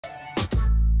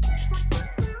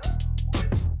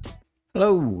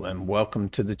Hello and welcome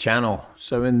to the channel.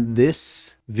 So in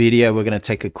this video we're going to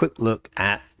take a quick look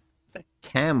at the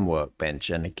CAM workbench,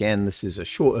 and again this is a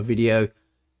shorter video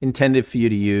intended for you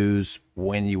to use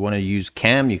when you want to use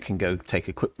CAM. You can go take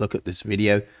a quick look at this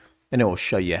video and it will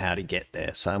show you how to get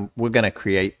there. So we're going to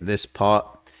create this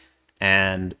part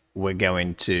and we're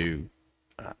going to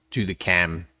do the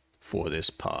CAM for this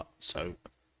part. So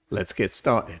let's get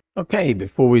started. Okay,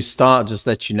 before we start, just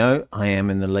let you know, I am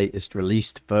in the latest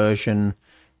released version,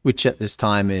 which at this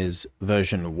time is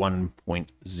version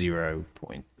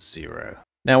 1.0.0.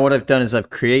 Now what I've done is I've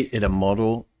created a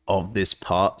model of this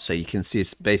part. So you can see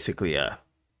it's basically a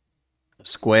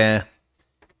square.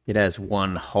 It has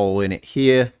one hole in it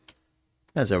here.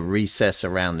 It has a recess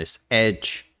around this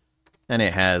edge. And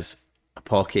it has a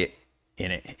pocket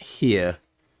in it here.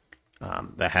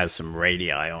 That has some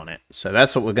radii on it. So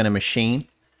that's what we're going to machine.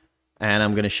 And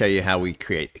I'm going to show you how we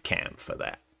create the CAM for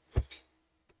that.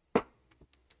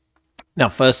 Now,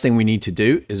 first thing we need to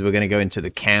do is we're going to go into the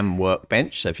CAM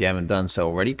workbench. So if you haven't done so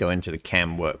already, go into the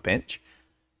CAM workbench.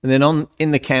 And then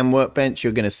in the CAM workbench,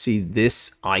 you're going to see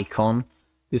this icon.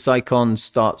 This icon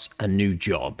starts a new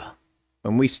job.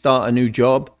 When we start a new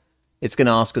job, it's going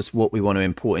to ask us what we want to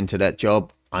import into that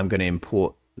job. I'm going to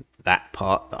import that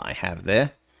part that I have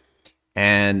there.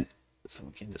 And so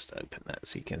we can just open that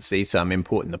so you can see. So I'm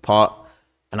importing the part.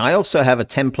 And I also have a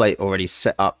template already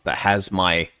set up that has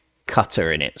my cutter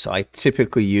in it. So I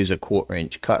typically use a 1/4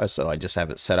 inch cutter. So I just have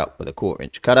it set up with a 1/4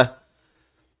 inch cutter.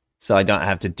 So I don't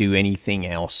have to do anything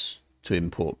else to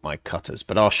import my cutters.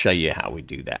 But I'll show you how we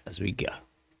do that as we go.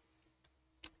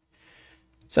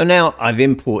 So now I've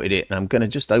imported it. And I'm going to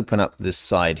just open up this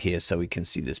side here so we can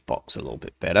see this box a little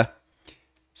bit better.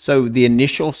 So the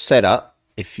initial setup,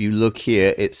 if you look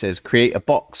here, it says create a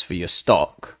box for your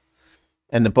stock.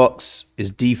 And the box is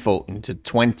defaulting to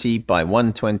 20 by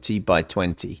 120 by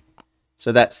 20.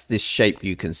 So that's this shape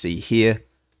you can see here,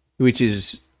 which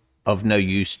is of no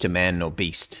use to man nor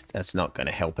beast. That's not going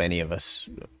to help any of us.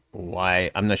 Why?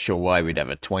 I'm not sure why we'd have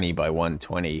a 20 by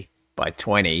 120 by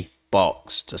 20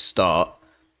 box to start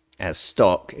as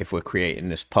stock if we're creating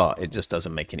this part. It just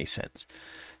doesn't make any sense.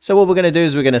 So what we're going to do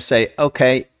is we're going to say,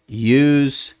 okay,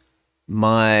 use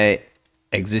my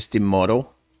existing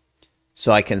model.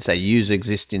 So I can say use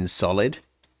existing solid,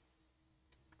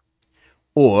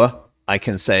 or I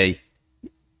can say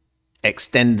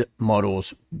extend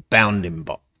models bounding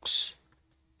box.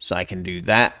 So I can do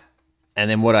that. And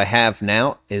then what I have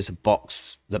now is a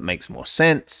box that makes more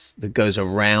sense, that goes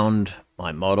around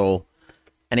my model.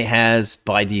 And it has,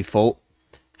 by default,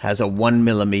 has a 1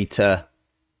 millimeter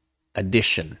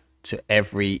addition to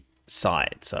every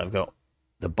side. So I've got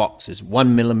the box is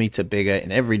 1 millimeter bigger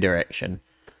in every direction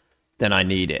than I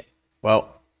need it.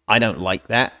 Well, I don't like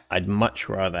that. I'd much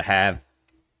rather have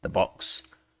the box,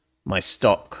 my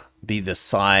stock, be the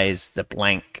size, the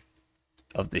blank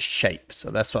of this shape.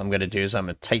 So that's what I'm going to do is I'm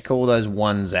going to take all those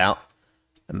ones out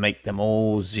and make them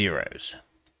all zeros.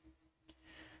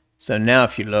 So now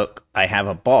if you look, I have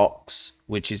a box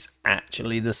which is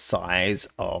actually the size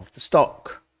of the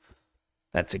stock.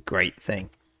 That's a great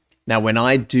thing. Now, when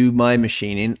I do my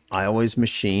machining, I always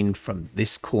machine from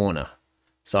this corner.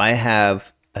 So I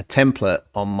have a template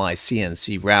on my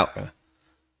CNC router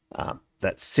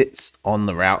that sits on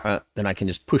the router. Then I can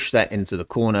just push that into the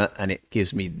corner and it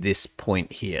gives me this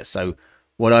point here. So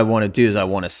what I want to do is I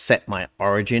want to set my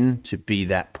origin to be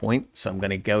that point. So I'm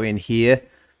going to go in here.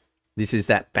 This is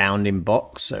that bounding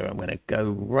box. So I'm going to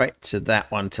go right to that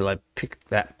one till I pick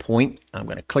that point. I'm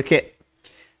going to click it.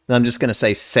 Then I'm just going to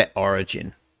say set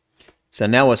origin. So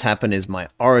now what's happened is my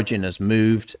origin has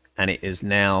moved and it is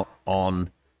now on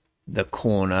the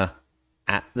corner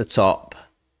at the top.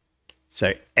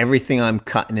 So everything I'm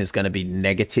cutting is going to be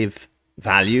negative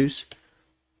values.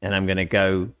 And I'm going to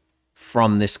go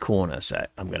from this corner. So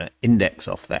I'm going to index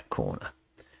off that corner.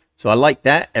 So I like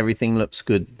that. Everything looks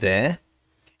good there.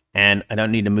 And I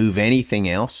don't need to move anything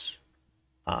else.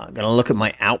 I'm going to look at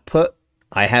my output.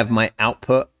 I have my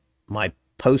output, my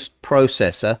post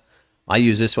processor. I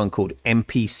use this one called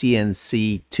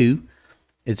MPCNC2.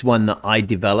 It's one that I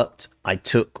developed. I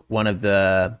took one of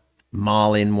the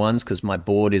Marlin ones because my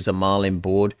board is a Marlin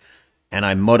board, and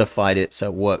I modified it so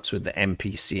it works with the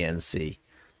MPCNC.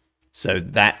 So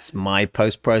that's my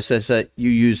post processor.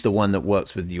 You use the one that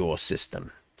works with your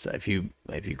system. So if you've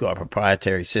got a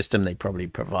proprietary system, they probably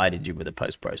provided you with a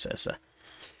post processor.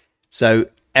 So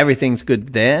everything's good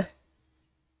there.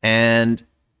 And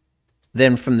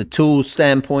then from the tools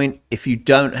standpoint, if you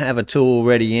don't have a tool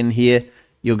already in here,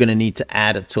 you're going to need to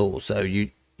add a tool. So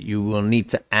you will need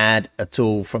to add a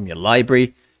tool from your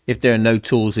library. If there are no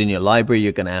tools in your library,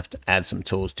 you're going to have to add some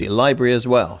tools to your library as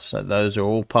well. So those are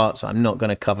all parts I'm not going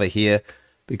to cover here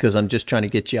because I'm just trying to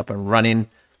get you up and running,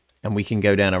 and we can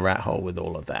go down a rat hole with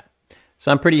all of that.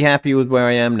 So I'm pretty happy with where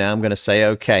I am now. I'm going to say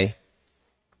OK.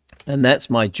 And that's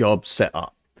my job set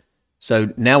up.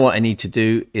 So now what I need to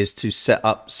do is to set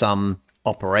up some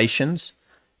operations.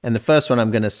 And the first one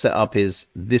I'm going to set up is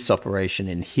this operation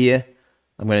in here.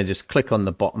 I'm going to just click on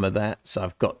the bottom of that. So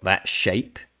I've got that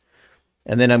shape.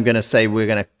 And then I'm going to say we're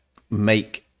going to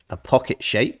make a pocket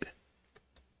shape.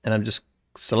 And I'm just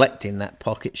selecting that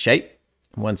pocket shape.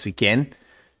 Once again,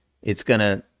 it's going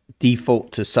to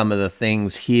default to some of the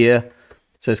things here.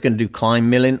 So it's going to do climb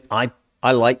milling. I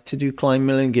like to do climb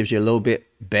milling. Gives you a little bit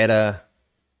better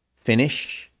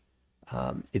finish.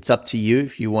 It's up to you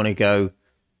if you want to go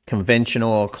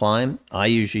conventional or climb. I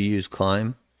usually use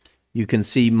climb. You can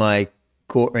see my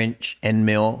 1/4 inch end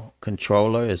mill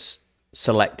controller is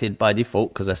selected by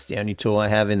default because that's the only tool I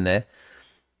have in there.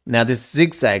 Now this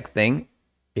zigzag thing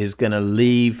is going to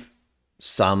leave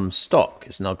some stock.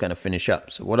 It's not going to finish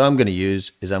up. So what I'm going to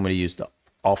use is I'm going to use the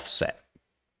offset.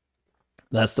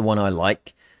 That's the one I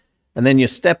like. And then your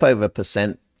step over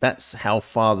percent, that's how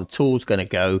far the tool's going to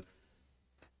go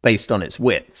based on its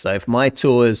width. So if my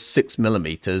tool is 6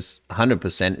 millimeters,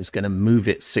 100% is going to move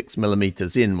it 6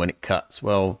 millimeters in when it cuts.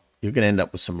 Well, you're going to end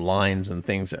up with some lines and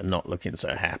things that are not looking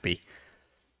so happy.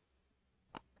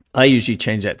 I usually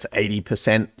change that to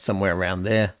 80%, somewhere around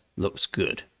there. Looks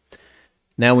good.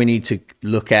 Now we need to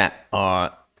look at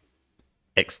our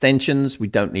extensions. We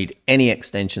don't need any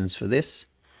extensions for this.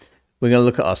 We're going to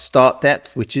look at our start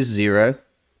depth, which is 0,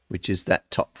 which is that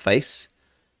top face.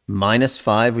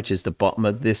 -5, which is the bottom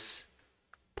of this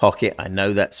pocket. I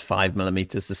know that's 5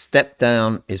 millimeters. The step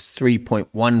down is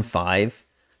 3.15.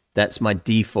 That's my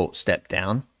default step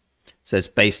down. So it's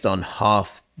based on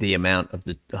half the amount of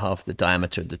half the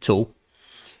diameter of the tool.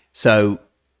 So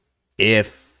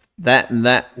if that and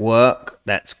that work,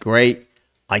 that's great.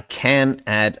 I can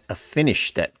add a finish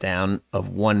step down of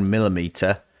 1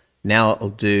 millimeter. Now it'll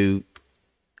do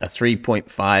a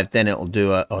 3.5, then it'll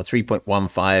do a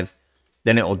 3.15,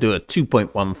 then it'll do a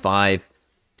 2.15,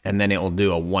 and then it'll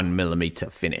do a 1 millimeter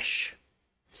finish.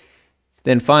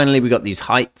 Then finally, we got these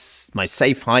heights. My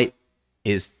safe height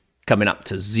is coming up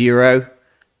to 0,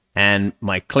 and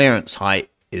my clearance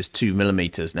height is 2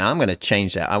 millimeters. Now I'm going to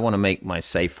change that. I want to make my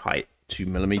safe height 2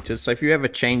 millimeters. So if you ever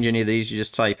change any of these, you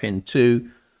just type in 2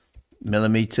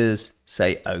 millimeters,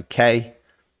 say OK.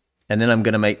 And then I'm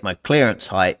going to make my clearance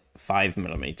height 5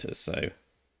 millimeters. So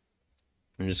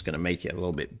I'm just going to make it a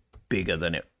little bit bigger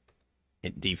than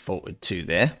it defaulted to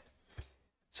there.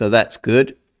 So that's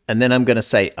good. And then I'm going to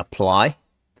say apply.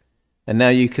 And now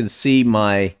you can see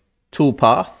my tool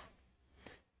path.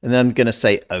 And then I'm going to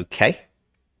say OK.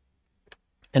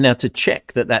 And now to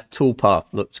check that that tool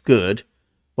path looks good,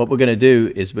 what we're going to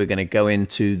do is we're going to go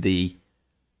into the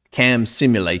CAM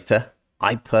simulator.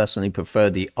 I personally prefer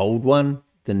the old one.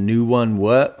 The new one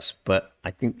works, but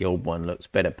I think the old one looks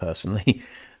better personally,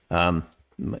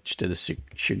 much to the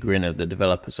chagrin of the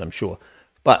developers, I'm sure.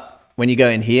 But when you go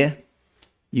in here,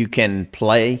 you can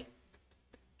play,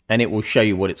 and it will show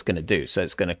you what it's going to do. So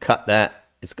it's going to cut that.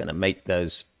 It's going to make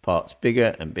those parts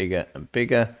bigger and bigger and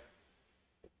bigger.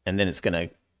 And then it's going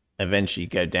to eventually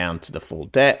go down to the full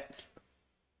depth.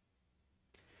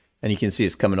 And you can see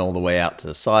it's coming all the way out to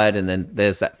the side. And then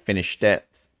there's that finished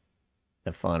depth,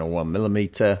 the final 1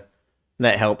 millimeter. And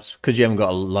that helps because you haven't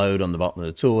got a load on the bottom of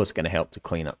the tool. It's going to help to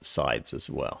clean up the sides as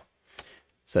well.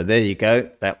 So there you go.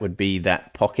 That would be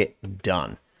that pocket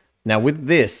done. Now with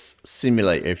this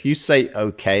simulator, if you say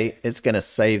OK, it's going to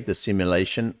save the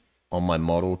simulation on my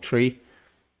model tree.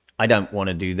 I don't want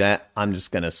to do that. I'm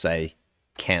just going to say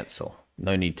cancel.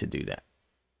 No need to do that.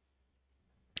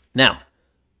 Now,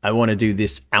 I want to do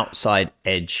this outside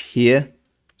edge here.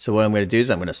 So what I'm going to do is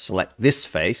I'm going to select this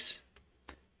face,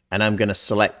 and I'm going to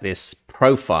select this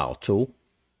profile tool.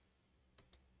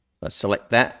 Let's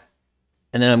select that.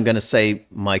 And then I'm going to say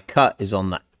my cut is on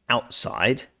the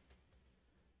outside.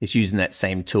 It's using that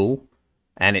same tool,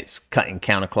 and it's cutting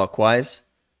counterclockwise.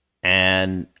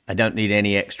 And I don't need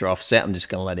any extra offset. I'm just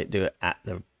going to let it do it at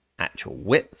the actual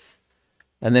width.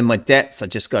 And then my depths, I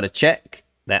just got to check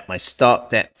that my start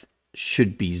depth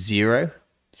should be 0.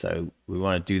 So we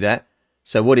want to do that.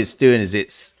 So what it's doing is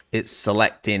it's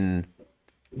selecting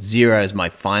 0 as my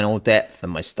final depth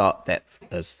and my start depth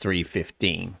as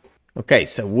 315. Okay,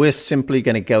 so we're simply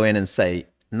going to go in and say,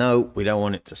 no, we don't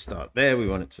want it to start there. We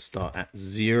want it to start at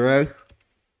 0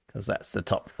 because that's the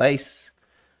top face.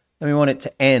 And we want it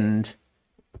to end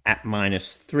at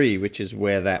 -3, which is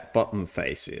where that bottom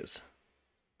face is.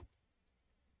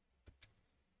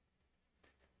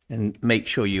 And make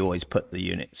sure you always put the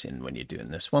units in when you're doing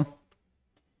this one.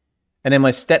 And then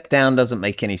my step down doesn't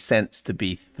make any sense to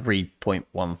be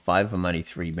 3.15. I'm only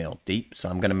 3 mil deep. So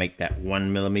I'm going to make that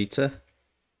 1 millimeter.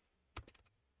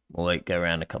 We'll let it go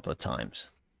around a couple of times.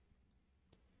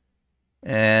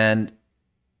 And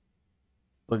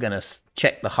we're going to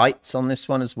check the heights on this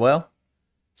one as well.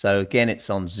 So again, it's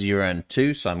on 0 and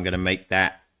 2. So I'm going to make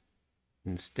that,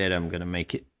 instead I'm going to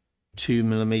make it 2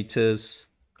 millimeters.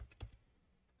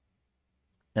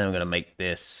 And I'm going to make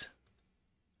this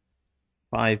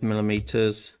 5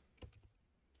 millimeters.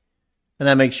 And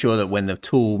that makes sure that when the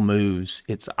tool moves,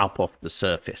 it's up off the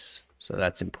surface. So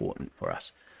that's important for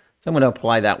us. So I'm going to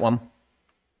apply that one.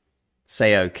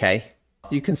 Say OK.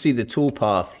 You can see the tool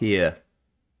path here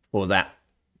for that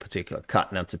particular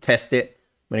cut. Now to test it,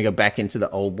 I'm going to go back into the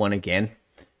old one again.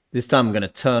 This time I'm going to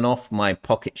turn off my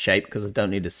pocket shape because I don't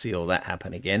need to see all that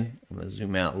happen again. I'm going to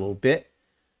zoom out a little bit.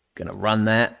 I'm going to run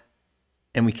that.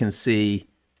 And we can see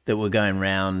that we're going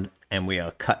round and we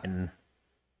are cutting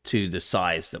to the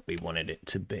size that we wanted it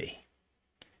to be.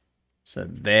 So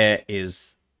there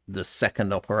is the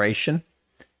second operation.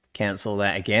 Cancel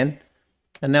that again.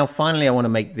 And now finally I want to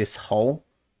make this hole.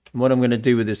 And what I'm going to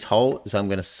do with this hole is I'm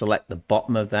going to select the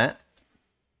bottom of that.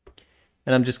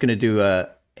 And I'm just going to do a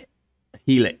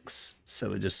helix.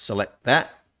 So we'll just select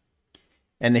that.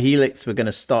 And the helix, we're going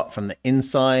to start from the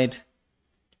inside.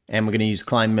 And we're going to use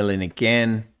climb milling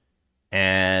again.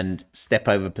 And step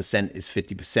over percent is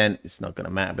 50%. It's not going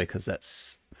to matter because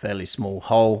that's a fairly small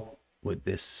hole with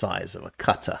this size of a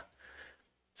cutter.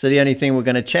 So the only thing we're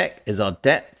going to check is our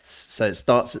depths. So it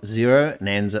starts at 0 and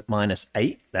ends at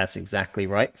 -8. That's exactly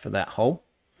right for that hole.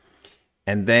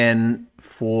 And then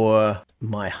for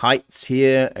my heights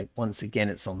here, once again,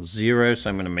 it's on 0. So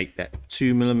I'm going to make that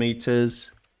 2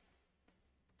 millimeters.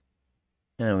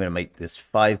 And I'm going to make this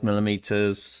 5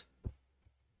 millimeters.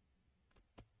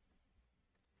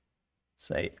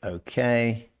 Say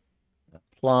OK.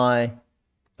 Apply.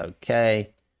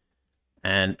 OK.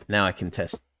 And now I can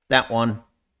test that one.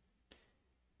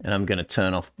 And I'm going to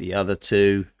turn off the other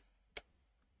two.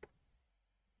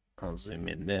 I'll zoom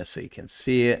in there so you can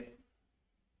see it.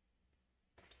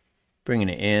 Bringing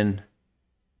it in.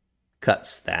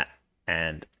 Cuts that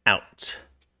and out.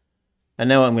 And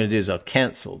now what I'm going to do is I'll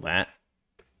cancel that.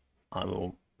 I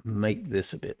will make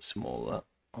this a bit smaller.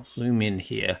 I'll zoom in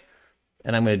here.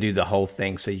 And I'm going to do the whole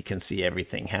thing so you can see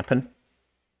everything happen.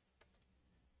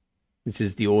 This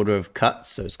is the order of cuts.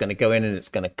 So it's going to go in and it's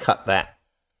going to cut that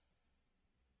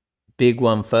big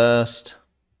one first.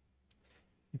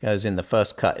 It goes in, the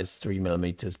first cut is 3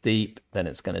 millimeters deep. Then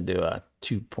it's going to do a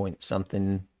 2 point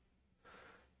something.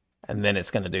 And then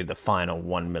it's going to do the final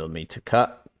 1 millimeter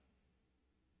cut.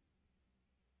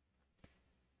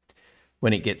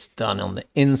 When it gets done on the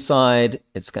inside,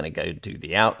 it's going to go do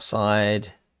the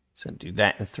outside. It's going to do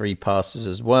that in 3 passes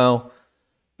as well.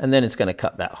 And then it's going to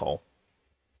cut that hole.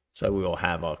 So we will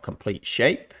have our complete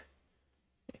shape.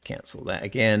 Cancel that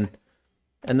again.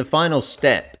 And the final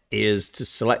step is to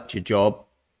select your job.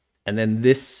 And then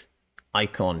this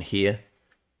icon here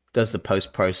does the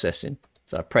post-processing.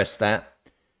 So I press that.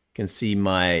 You can see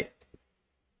my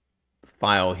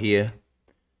file here.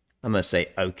 I'm going to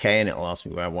say OK, and it'll ask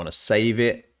me where I want to save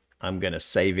it. I'm going to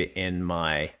save it in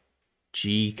my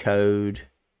G code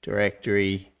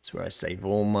directory. It's where I save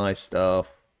all my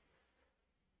stuff.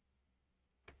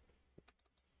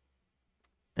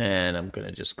 And I'm going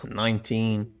to just call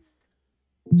 19.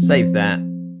 Save that.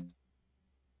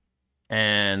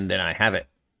 And then I have it.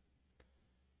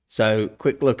 So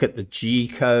quick look at the G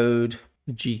code.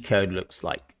 The G code looks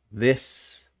like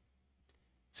this.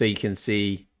 So you can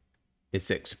see it's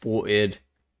exported.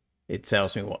 It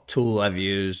tells me what tool I've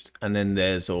used. And then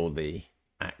there's all the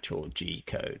actual G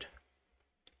code.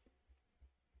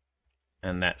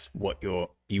 And that's what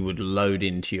you would load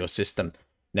into your system.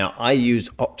 Now I use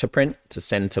Octoprint to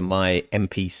send to my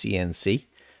MPCNC.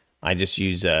 I just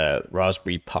use a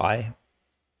Raspberry Pi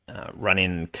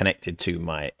running connected to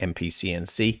my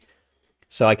MPCNC.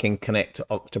 So I can connect to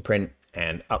Octoprint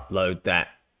and upload that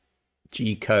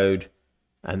G code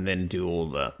and then do all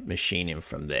the machining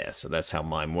from there. So that's how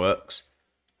mine works.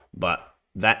 But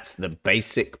that's the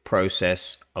basic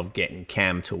process of getting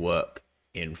CAM to work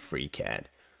in FreeCAD.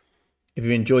 If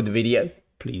you enjoyed the video,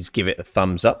 please give it a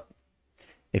thumbs up.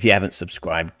 If you haven't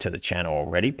subscribed to the channel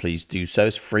already, please do so.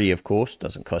 It's free, of course,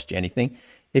 doesn't cost you anything.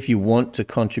 If you want to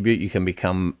contribute, you can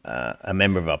become a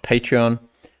member of our Patreon,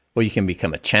 or you can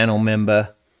become a channel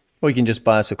member, or you can just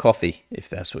buy us a coffee if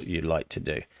that's what you'd like to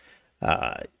do.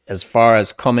 As far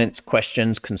as comments,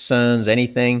 questions, concerns,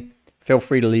 anything, feel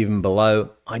free to leave them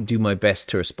below. I do my best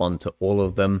to respond to all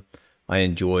of them. I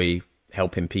enjoy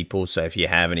helping people. So if you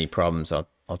have any problems,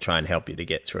 I'll try and help you to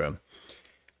get through them.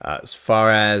 As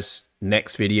far as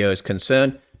next video is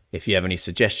concerned, if you have any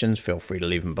suggestions, feel free to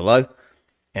leave them below.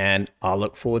 And I'll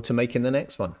look forward to making the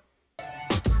next one.